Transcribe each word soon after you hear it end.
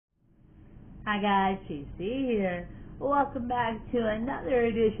Hi guys, GC here. Welcome back to another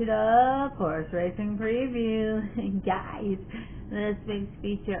edition of Horse Racing Preview. Guys, this week's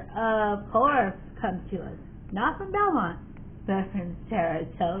feature, of course, comes to us not from Belmont, but from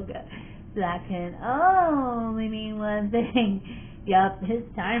Saratoga. So that can only mean one thing. Yup,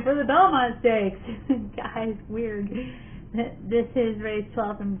 it's time for the Belmont Stakes. Guys, weird. This is race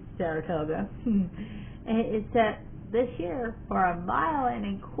 12 from Saratoga. It's set this year for 1.25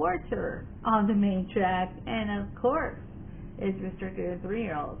 miles on the main track, and of course is restricted to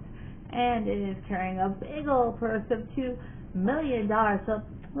 3-year-olds, and it is carrying a big old purse of $2 million. So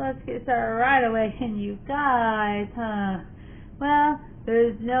let's get started right away. And you guys, well,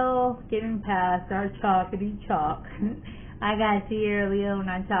 there's no getting past our chalkity chalk. I got here Leone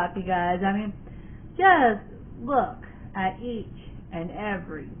on top, you guys. I mean, just look at each and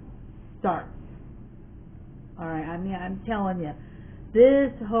every start. Alright, I mean, I'm telling you,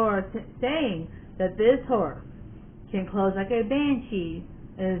 this horse, saying that this horse can close like a banshee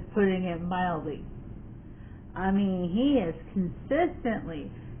is putting it mildly. I mean, he has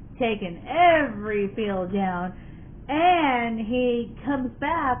consistently taken every field down, and he comes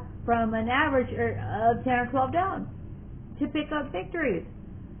back from an average of 10 or 12 down to pick up victories.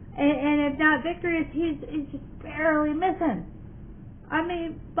 And if not victories, he's just barely missing. I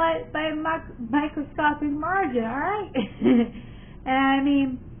mean, by a microscopic margin, alright? And I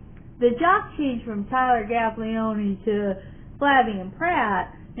mean, the jock change from Tyler Gaff Leone to Flavian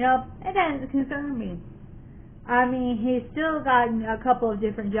Pratt, you know, it doesn't concern me. I mean, he's still gotten a couple of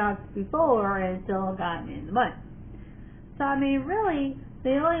different jocks before and still gotten in the mud. So, I mean, really,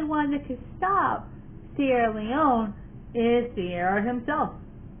 the only one that can stop Sierra Leone is Sierra himself.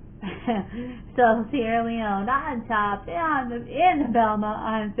 So Sierra Leone on top in the Belmont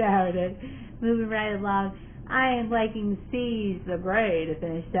on Saturday. Moving right along, I am liking Seize the Gray to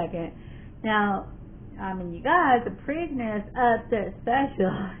finish second. Now, I mean, you guys, the Preakness upset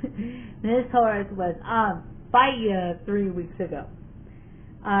special. This horse was on fire 3 weeks ago.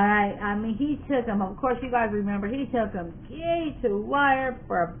 Alright, I mean, he took him, of course you guys remember, he took him gate to wire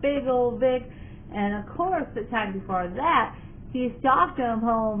for a big old Vic, and of course the time before that, he stalked him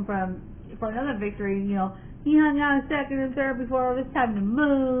home for another victory. You know, he hung out second and third before it was time to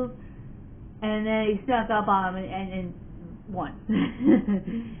move, and then he snuck up on him and won.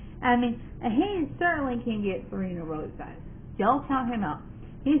 I mean, he certainly can get 3 in a row, guys. Don't count him out.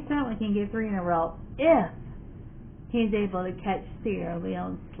 He certainly can get 3 in a row if he's able to catch Sierra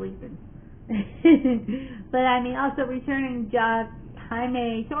Leone sleeping. But I mean, also returning jock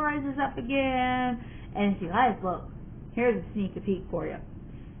Jaime Torres is up again, and if you guys look, here's a sneak peek for you.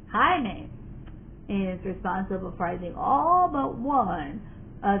 Jaime is responsible for, I think, all but one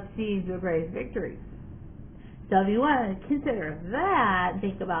of Seize the Gray's victories. So if you want to consider that,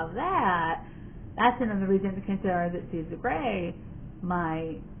 think about that, that's another reason to consider that Seize the Gray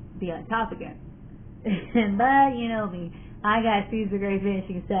might be on top again. But, you know me, I got Seize the Gray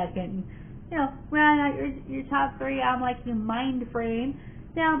finishing second. You know, round out your top 3, I'm liking Mindframe.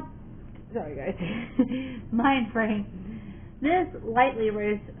 Now, sorry guys, Mindframe. This lightly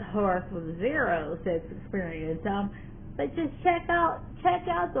raced horse with 0 sets experience. But just check out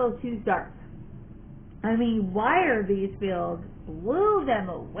those 2 starts. I mean, Wire these fields blew them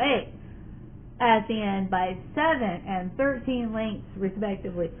away at the end by 7 and 13 lengths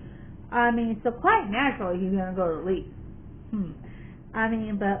respectively. I mean, so quite naturally he's gonna go to the lead. I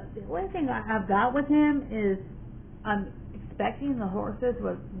mean, but the only thing I've got with him is I'm expecting the horses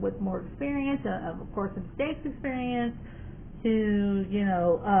with more experience, of course, some stakes experience, to, you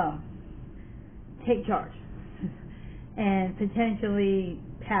know, take charge and potentially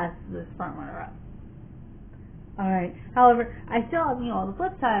pass this front runner up. Alright, however, I still, you know, on the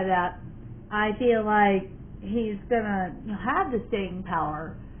flip side of that, I feel like he's gonna have the staying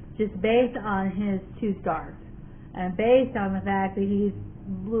power just based on his 2 starts and based on the fact that he's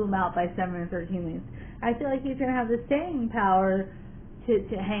blew him out by 7 and 13 lengths. I feel like he's gonna have the staying power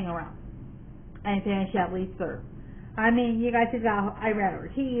to hang around and finish at least third. I mean, you guys have got Irad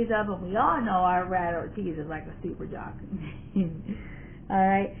Ortiz up, and we all know Irad Ortiz is like a super jock.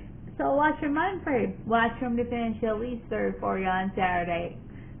 Alright, so watch for Mindframe. Watch for him to finish at least third for you on Saturday.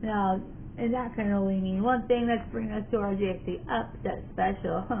 Now, and that can only mean one thing. Let's bring us to our JFC upset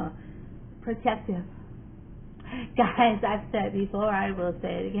special. Protective. Guys, I've said it before, I will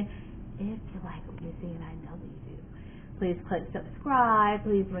say it again. If you like what you see, and I know that you do, please click subscribe,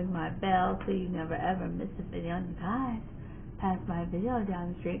 please ring my bell so you never ever miss a video. And guys, pass my video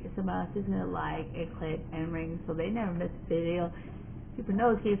down the street to someone else who's going to like and click and ring so they never miss a video. Super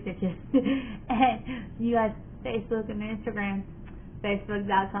nose keep stitches. And you guys, Facebook and Instagram,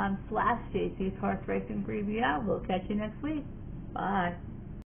 Facebook.com/JC's Horse Racing Preview. We'll catch you next week. Bye.